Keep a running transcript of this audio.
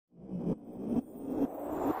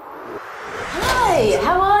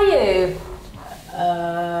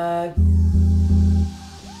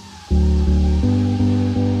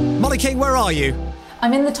where are you?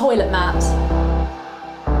 I'm in the toilet, Matt.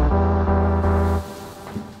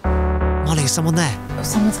 Mollie, is someone there? Oh,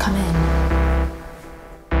 someone's come in.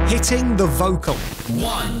 Hitting the vocal.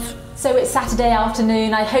 1. So it's Saturday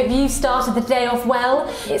afternoon. I hope you started the day off well.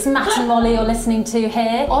 It's Matt and Mollie you're listening to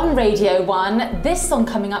here on Radio 1. This song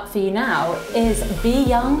coming up for you now is Be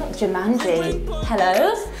Young Jumanji.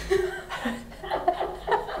 Hello?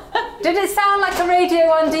 Did it sound like a Radio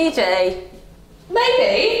 1 DJ?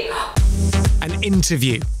 Maybe. An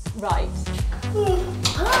interview. Right.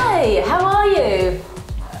 Hi, how are you?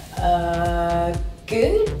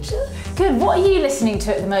 Good. Good. What are you listening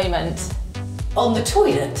to at the moment? On the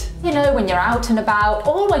toilet. You know, when you're out and about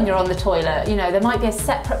or when you're on the toilet, you know, there might be a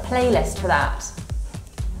separate playlist for that.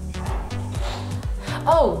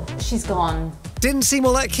 Oh, she's gone. Didn't seem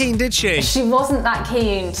all that keen, did she? She wasn't that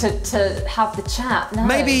keen to have the chat, no.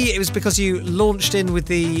 Maybe it was because you launched in with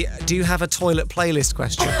the "Do you have a toilet playlist?"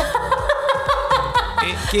 question.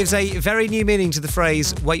 It gives a very new meaning to the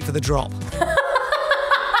phrase "wait for the drop."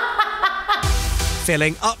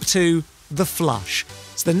 Filling up to the flush.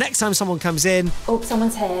 So the next time someone comes in... Oh,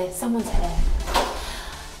 someone's here, someone's here.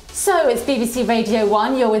 So it's BBC Radio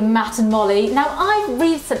 1, you're with Matt and Mollie. Now, I've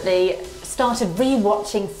recently started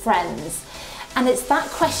re-watching Friends. And it's that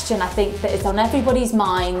question, I think, that is on everybody's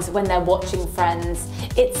minds when they're watching Friends.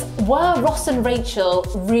 It's, were Ross and Rachel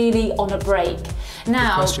really on a break?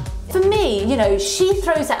 Now, for me, you know, she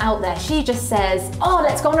throws it out there. She just says, oh,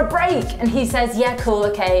 let's go on a break. And he says, yeah, cool,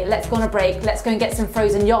 okay, let's go on a break. Let's go and get some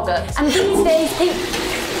frozen yogurt. And these days,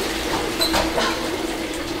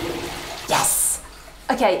 yes.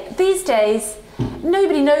 Okay, these days,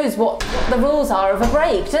 nobody knows what the rules are of a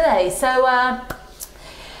break, do they? So,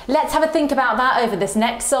 let's have a think about that over this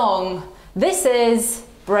next song. This is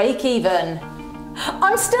Break Even.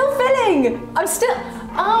 I'm still filling.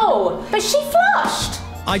 Oh, but she flushed.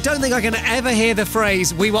 I don't think I can ever hear the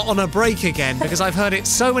phrase "we were on a break" again because I've heard it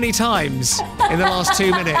so many times in the last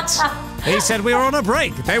 2 minutes. He said we were on a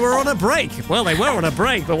break. They were on a break. Well, they were on a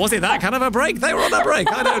break, but was it that kind of a break? They were on a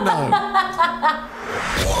break. I don't know.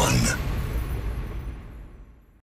 1.